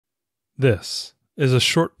This is a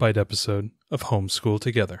short bite episode of Homeschool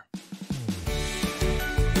Together.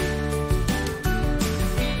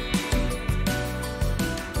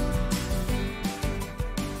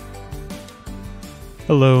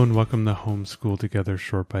 Hello and welcome to Homeschool Together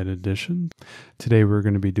Short Bite Edition. Today we're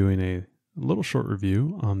going to be doing a little short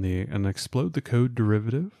review on an Explode the Code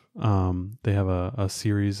derivative. They have a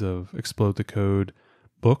series of Explode the Code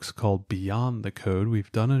books called Beyond the Code.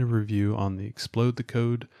 We've done a review on the Explode the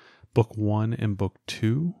Code Book 1 and Book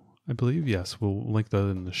 2, I believe. Yes, we'll link that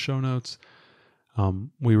in the show notes.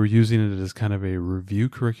 We were using it as kind of a review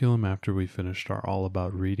curriculum after we finished our All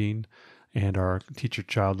About Reading and our Teach Your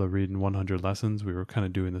Child to Read in 100 Lessons. We were kind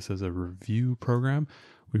of doing this as a review program.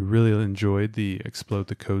 We really enjoyed the Explode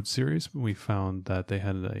the Code series. We found that they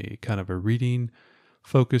had a kind of a reading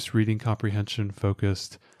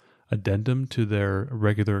comprehension-focused addendum to their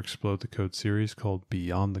regular Explode the Code series called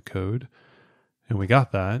Beyond the Code. And we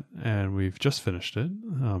got that, and we've just finished it.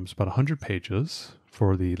 It's about 100 pages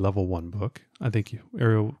for the level 1 book. I think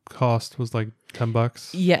Ariel cost was like $10.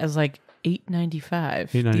 Yeah, it was like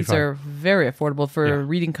 $8.95. These are very affordable for a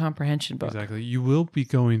reading comprehension book. Exactly. You will be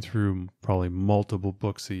going through probably multiple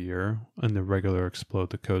books a year in the regular Explode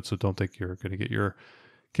the Code, so don't think you're going to get your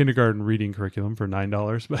kindergarten reading curriculum for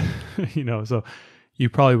 $9, but so you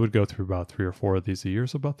probably would go through about 3 or 4 of these a year,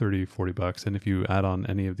 so about $30-$40. And if you add on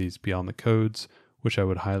any of these Beyond the Codes, which I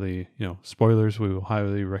would highly, spoilers, we will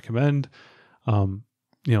highly recommend,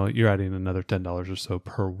 you're adding another $10 or so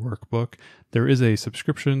per workbook. There is a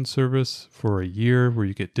subscription service for a year where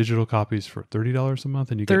you get digital copies for $30 a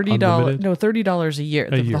month, and you get unlimited. No, $30 a year,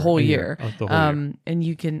 the whole year. And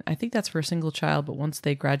you can, I think that's for a single child, but once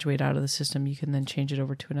they graduate out of the system, you can then change it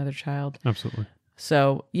over to another child. Absolutely.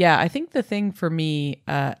 So, yeah, I think the thing for me,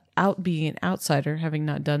 being an outsider, having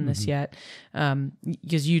not done this yet,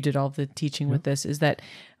 because you did all the teaching with this, is that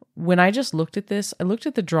when I just looked at this, I looked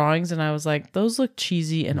at the drawings and I was like, those look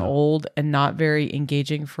cheesy and old and not very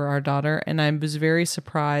engaging for our daughter. And I was very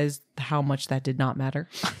surprised how much that did not matter.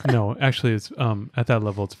 No, actually, it's at that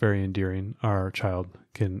level, it's very endearing. Our child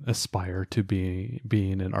can aspire to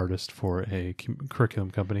being an artist for a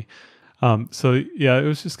curriculum company. It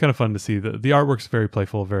was just kind of fun to see. The artwork's very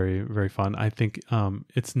playful, very, very fun. I think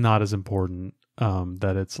it's not as important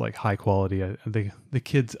that it's like high quality. I think the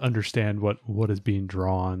kids understand what is being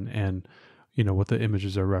drawn and, what the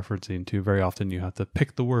images are referencing to. Very often you have to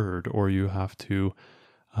pick the word, or you have to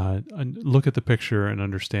look at the picture and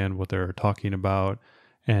understand what they're talking about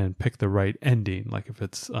and pick the right ending. Like if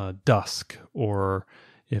it's dusk, or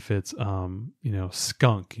if it's,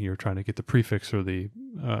 skunk, you're trying to get the prefix or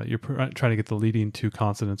you're trying to get the leading 2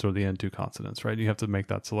 consonants or the end 2 consonants, right? You have to make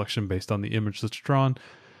that selection based on the image that's drawn.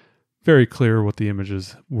 Very clear what the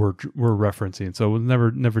images were referencing. So it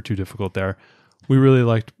was never too difficult there. We really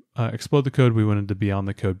liked Explode the Code. We went into Beyond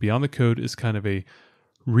the Code. Beyond the Code is kind of a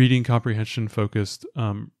reading comprehension focused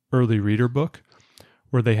early reader book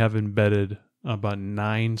where they have embedded about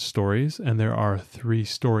 9 stories, and there are 3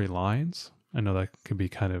 storylines. I know that can be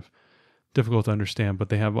kind of difficult to understand, but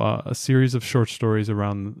they have a series of short stories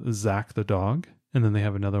around Zach the dog, and then they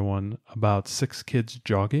have another one about 6 kids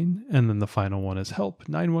jogging, and then the final one is Help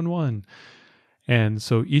 911. And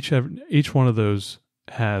so each one of those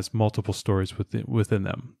has multiple stories within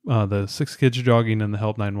them. The 6 kids jogging and the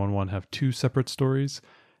Help 911 have 2 separate stories,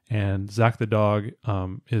 and Zach the dog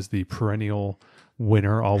is the perennial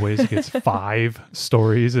winner. Always gets 5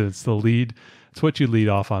 stories, and it's the lead. It's what you lead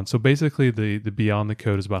off on. So basically the Beyond the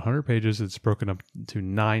Code is about 100 pages. It's broken up into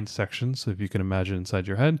 9 sections. So if you can imagine inside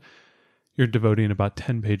your head, you're devoting about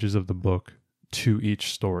 10 pages of the book to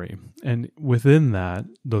each story. And within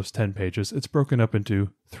those 10 pages, it's broken up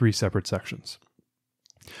into 3 separate sections.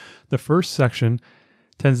 The first section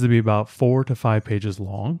tends to be about 4 to 5 pages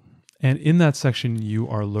long. And in that section, you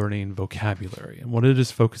are learning vocabulary. And what it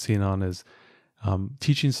is focusing on is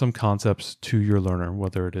teaching some concepts to your learner,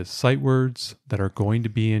 whether it is sight words that are going to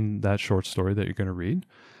be in that short story that you're going to read,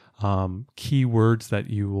 key words that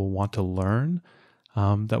you will want to learn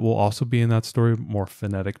that will also be in that story, more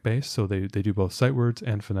phonetic-based. So they do both sight words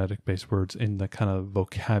and phonetic-based words in the kind of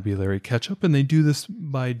vocabulary catch-up, and they do this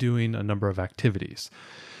by doing a number of activities.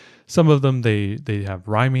 Some of them, they have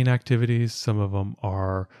rhyming activities. Some of them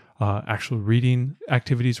are actual reading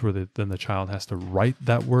activities where then the child has to write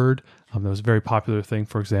that word. That was a very popular thing.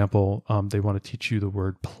 For example, they want to teach you the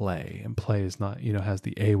word play, and play is not, has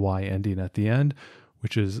the AY ending at the end,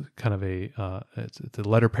 which is kind of it's a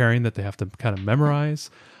letter pairing that they have to kind of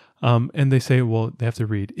memorize. And they say, well, they have to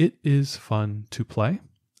read, "It is fun to play,"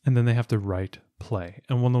 and then they have to write play.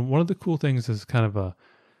 And one of the cool things is kind of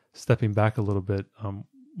stepping back a little bit.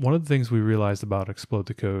 One of the things we realized about Explode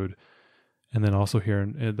the Code and then also here,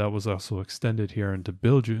 that was also extended here into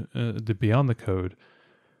build you the Beyond the Code,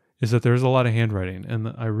 is that there's a lot of handwriting,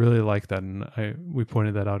 and I really like that. And we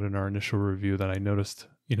pointed that out in our initial review, that I noticed,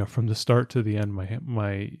 from the start to the end,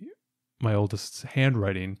 my oldest's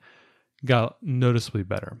handwriting got noticeably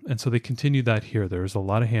better. And so they continued that here. There's a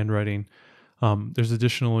lot of handwriting. There's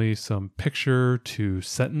additionally some picture to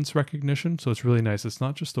sentence recognition. So it's really nice. It's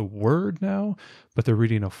not just a word now, but they're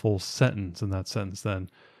reading a full sentence, and that sentence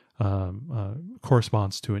then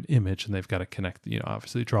corresponds to an image, and they've got to connect,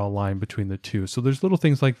 obviously draw a line between the two. So there's little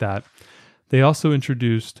things like that. They also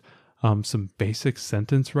introduced some basic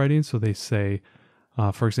sentence writing. So they say,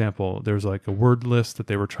 for example, there's like a word list that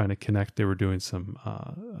they were trying to connect. They were doing some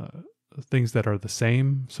things that are the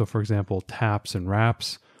same. So for example, taps and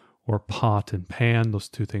raps, or pot and pan, those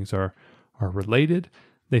two things are related.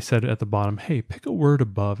 They said at the bottom, hey, pick a word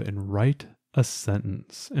above and write a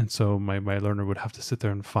sentence. And so my learner would have to sit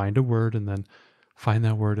there and find a word, and then find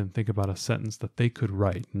that word and think about a sentence that they could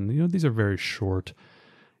write. And these are very short,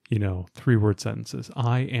 3-word sentences.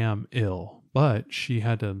 I am ill. But she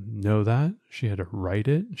had to know that. She had to write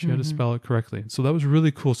it. She had to spell it correctly. And so that was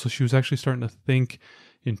really cool. So she was actually starting to think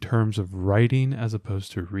in terms of writing as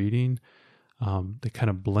opposed to reading. They kind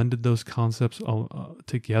of blended those concepts all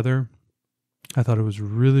together. I thought it was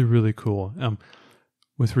really, really cool.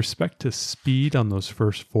 With respect to speed on those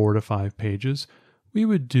first 4 to 5 pages, we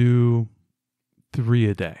would do 3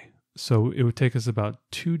 a day. So it would take us about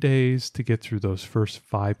 2 days to get through those first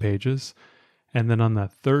 5 pages. And then on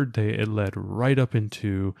that 3rd day, it led right up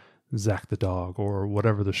into Zach the Dog, or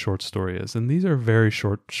whatever the short story is. And these are very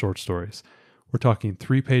short stories. We're talking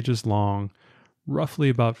 3 pages long, roughly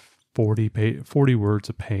about 40 words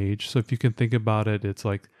a page. So if you can think about it, it's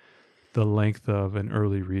like the length of an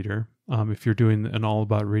early reader. If you're doing an all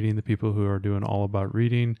about reading, the people who are doing all about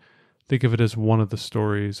reading, think of it as one of the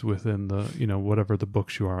stories within the, whatever the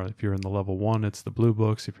books you are. If you're in the level 1, it's the blue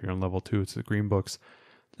books. If you're in level 2, it's the green books.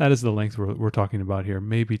 That is the length we're talking about here.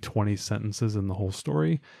 Maybe 20 sentences in the whole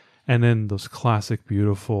story. And then those classic,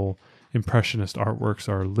 beautiful impressionist artworks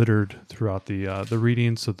are littered throughout the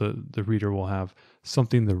reading. So the reader will have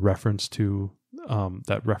something to reference to,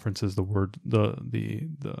 that references the word,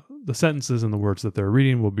 the sentences and the words that they're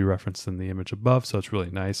reading will be referenced in the image above. So it's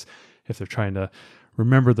really nice if they're trying to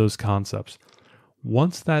remember those concepts.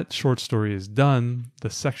 Once that short story is done, the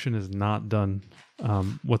section is not done.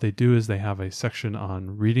 What they do is they have a section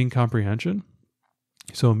on reading comprehension.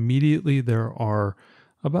 So immediately there are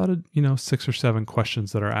about 6 or 7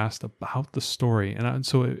 questions that are asked about the story. And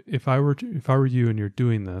so if I were you and you're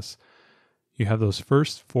doing this, you have those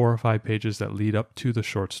first 4 or 5 pages that lead up to the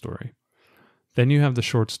short story. Then you have the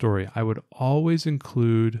short story. I would always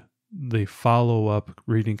include the follow-up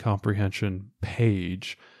reading comprehension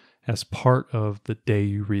page as part of the day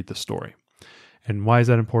you read the story. And why is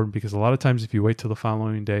that important? Because a lot of times if you wait till the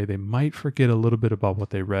following day, they might forget a little bit about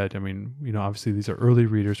what they read. I mean, obviously these are early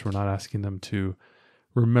readers. We're not asking them to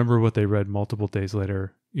remember what they read multiple days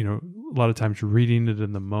later. A lot of times reading it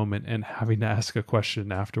in the moment and having to ask a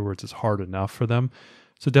question afterwards is hard enough for them.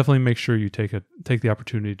 So definitely make sure you take the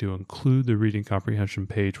opportunity to include the reading comprehension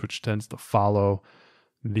page, which tends to follow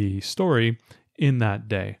the story in that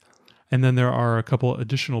day. And then there are a couple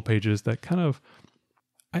additional pages that kind of,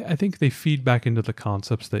 I think they feed back into the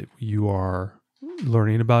concepts that you are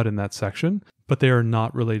learning about in that section, but they are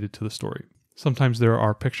not related to the story. Sometimes there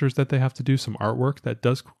are pictures that they have to do, some artwork that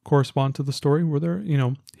does correspond to the story where they're,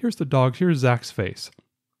 here's the dog, here's Zach's face.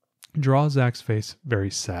 Draw Zach's face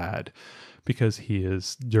very sad because he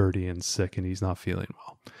is dirty and sick and he's not feeling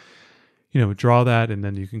well. Draw that and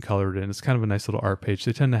then you can color it in. It's kind of a nice little art page.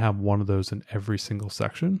 They tend to have one of those in every single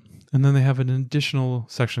section. And then they have an additional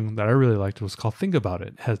section that I really liked. It was called Think About It.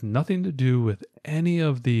 It has nothing to do with any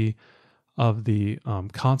of the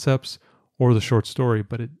concepts or the short story,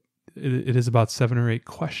 but it is about 7 or 8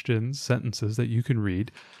 sentences that you can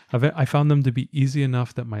read. I found them to be easy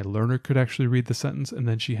enough that my learner could actually read the sentence, and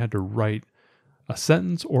then she had to write a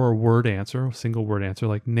sentence or a word answer, a single word answer,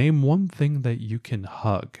 like name one thing that you can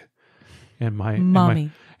hug. And my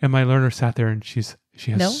learner sat there and she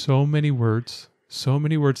has so many words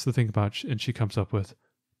to think about, and she comes up with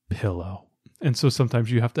pillow. And so sometimes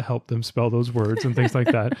you have to help them spell those words and things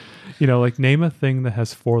like that. Like name a thing that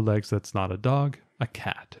has 4 legs that's not a dog, a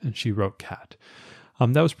cat. And she wrote cat.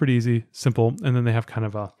 That was pretty easy, simple. And then they have kind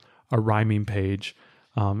of a rhyming page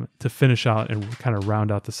to finish out and kind of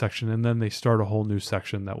round out the section. And then they start a whole new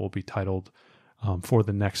section that will be titled for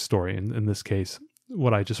the next story. And in this case,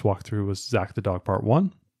 what I just walked through was Zach the Dog Part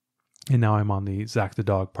 1. And now I'm on the Zach the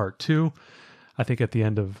Dog Part 2. I think at the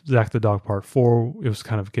end of Zack the Dog Part 4, it was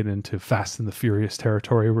kind of getting into Fast and the Furious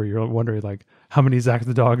territory where you're wondering, like, how many Zack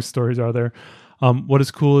the Dog stories are there? What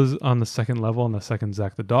is cool is on the second level, on the second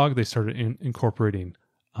Zack the Dog, they started incorporating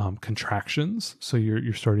contractions. So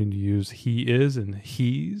you're starting to use he is and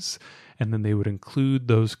he's, and then they would include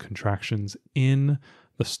those contractions in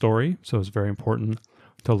the story. So it's very important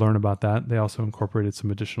to learn about that. They also incorporated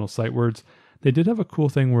some additional sight words. They did have a cool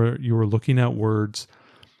thing where you were looking at words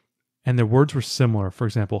and the words were similar. For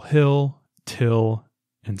example, hill, till,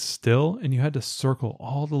 and still, and you had to circle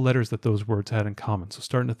all the letters that those words had in common. So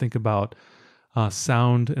starting to think about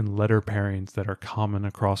sound and letter pairings that are common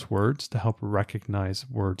across words to help recognize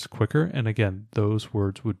words quicker. And again, those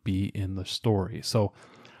words would be in the story. So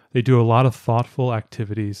they do a lot of thoughtful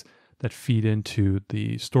activities that feed into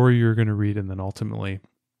the story you're going to read, and then ultimately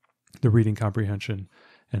the reading comprehension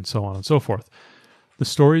and so on and so forth. The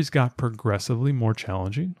stories got progressively more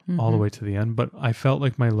challenging all the way to the end, but I felt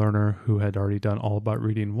like my learner who had already done All About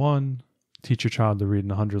Reading 1, Teach Your Child to Read in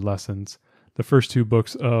 100 Lessons, the first 2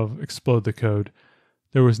 books of Explode the Code,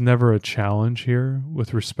 there was never a challenge here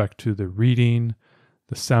with respect to the reading,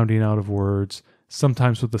 the sounding out of words.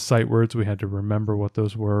 Sometimes with the sight words, we had to remember what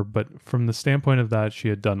those were. But from the standpoint of that, she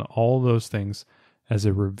had done all those things as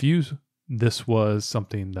a review. This was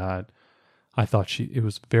something that I thought it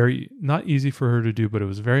was very, not easy for her to do, but it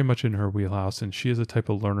was very much in her wheelhouse. And she is a type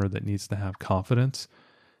of learner that needs to have confidence.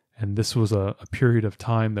 And this was a period of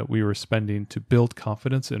time that we were spending to build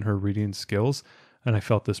confidence in her reading skills. And I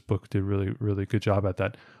felt this book did really, really good job at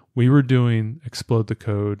that. We were doing Explode the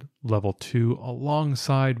Code level 2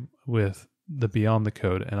 alongside with the Beyond the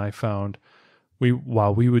Code. And I found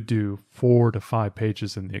while we would do 4 to 5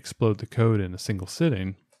 pages in the Explode the Code in a single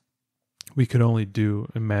sitting, we could only do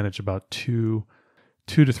and manage about 2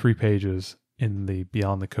 to 3 pages in the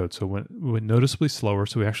Beyond the Code. So it went noticeably slower.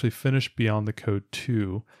 So we actually finished Beyond the Code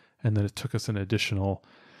 2, and then it took us an additional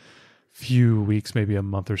few weeks, maybe a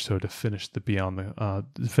month or so, to finish the Beyond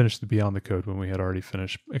the Code when we had already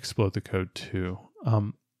finished Explode the Code 2.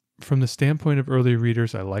 From the standpoint of early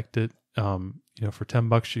readers, I liked it. For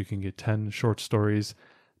 $10, you can get 10 short stories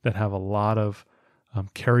that have a lot of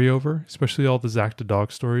carryover, especially all the Zack the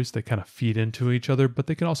Dog stories. They kind of feed into each other, but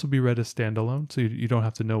they can also be read as standalone, so you don't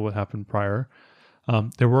have to know what happened prior.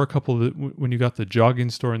 There were a couple that when you got the jogging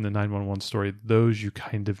story and the 911 story, those you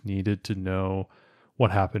kind of needed to know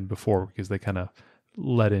what happened before because they kind of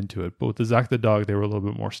led into it. But with the Zack the Dog, they were a little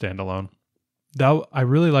bit more standalone. I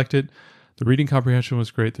really liked it. The reading comprehension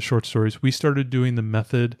was great. The short stories. We started doing the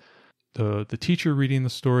method, the teacher reading the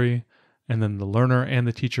story, and then the learner and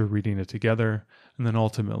the teacher reading it together, and then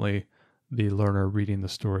ultimately the learner reading the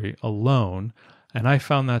story alone. And I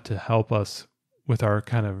found that to help us with our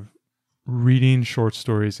kind of reading short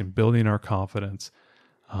stories and building our confidence,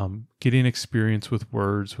 getting experience with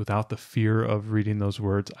words without the fear of reading those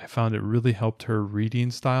words. I found it really helped her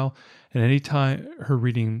reading style and anytime her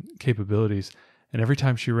reading capabilities. And every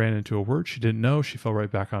time she ran into a word she didn't know, she fell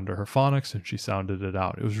right back onto her phonics and she sounded it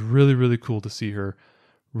out. It was really, really cool to see her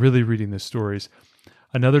really reading the stories.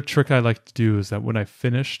 Another trick I like to do is that when I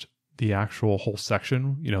finished the actual whole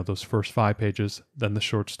section, those first 5 pages, then the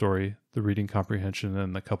short story, the reading comprehension,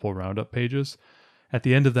 and the couple roundup pages, at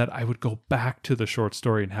the end of that, I would go back to the short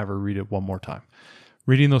story and have her read it one more time.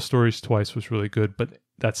 Reading those stories twice was really good, but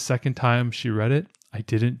that second time she read it, I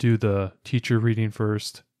didn't do the teacher reading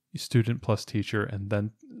first, student plus teacher, and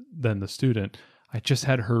then the student. I just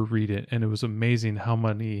had her read it, and it was amazing how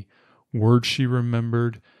many words she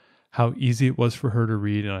remembered, how easy it was for her to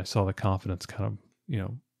read, and I saw the confidence kind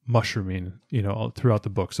of, mushrooming, throughout the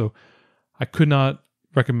book. So I could not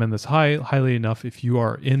recommend this highly enough. If you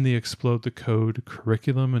are in the Explode the Code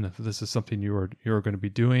curriculum, and if this is something you're going to be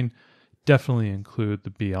doing, definitely include the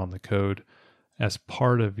Beyond the Code as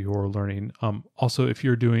part of your learning. Also, if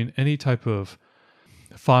you're doing any type of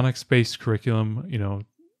phonics-based curriculum,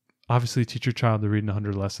 obviously Teach Your Child to Read in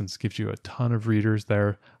 100 Lessons gives you a ton of readers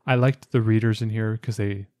there. I liked the readers in here because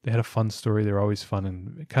they had a fun story. They were always fun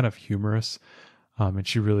and kind of humorous. And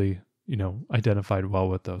she really, identified well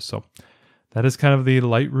with those. So that is kind of the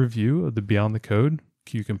light review of the Beyond the Code.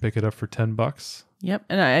 You can pick it up for $10. Yep.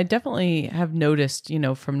 And I definitely have noticed,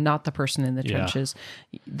 from not the person in the trenches,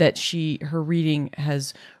 that her reading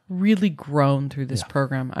has really grown through this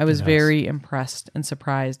program. I was very impressed and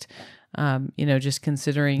surprised, just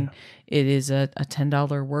considering it is a $10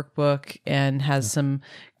 workbook and has some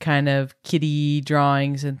kind of kiddie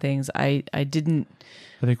drawings and things. I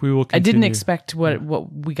think we will continue. I didn't expect what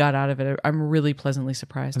we got out of it. I'm really pleasantly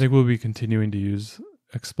surprised. I think we'll be continuing to use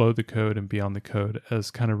Explode the Code and Beyond the Code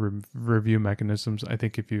as kind of review mechanisms. I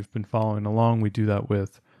think if you've been following along, we do that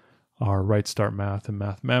with our Right Start Math and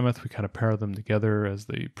Math Mammoth. We kind of pair them together as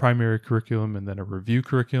the primary curriculum and then a review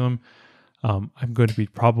curriculum. I'm going to be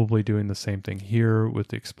probably doing the same thing here with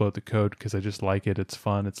the Explode the Code because I just like it. It's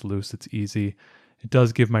fun, it's loose, it's easy. It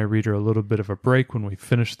does give my reader a little bit of a break when we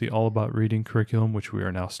finish the All About Reading curriculum, which we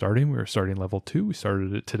are now starting. We are starting level 2. We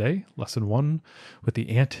started it today, lesson 1, with the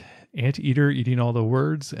anteater eating all the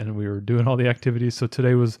words, and we were doing all the activities. So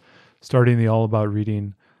today was starting the All About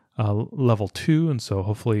Reading level 2, and so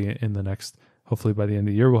hopefully by the end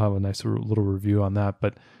of the year, we'll have a nice little review on that.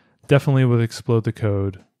 But definitely with Explode the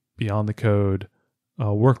Code, Beyond the Code,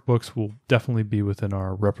 workbooks will definitely be within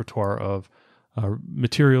our repertoire of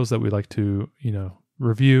materials that we like to,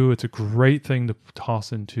 review. It's a great thing to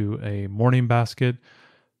toss into a morning basket.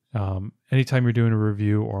 Anytime you're doing a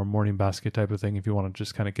review or a morning basket type of thing, if you want to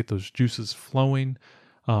just kind of get those juices flowing,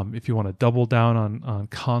 if you want to double down on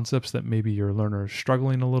concepts that maybe your learner is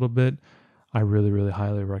struggling a little bit, I really, really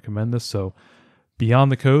highly recommend this. So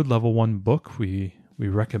Beyond the Code, level 1 book, we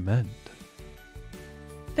recommend.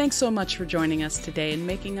 Thanks so much for joining us today and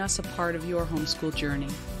making us a part of your homeschool journey.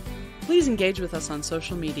 Please engage with us on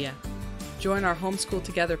social media. Join our Homeschool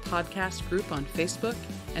Together podcast group on Facebook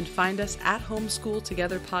and find us at Homeschool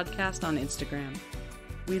Together Podcast on Instagram.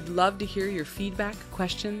 We'd love to hear your feedback,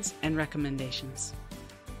 questions, and recommendations.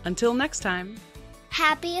 Until next time,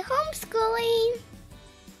 Happy homeschooling!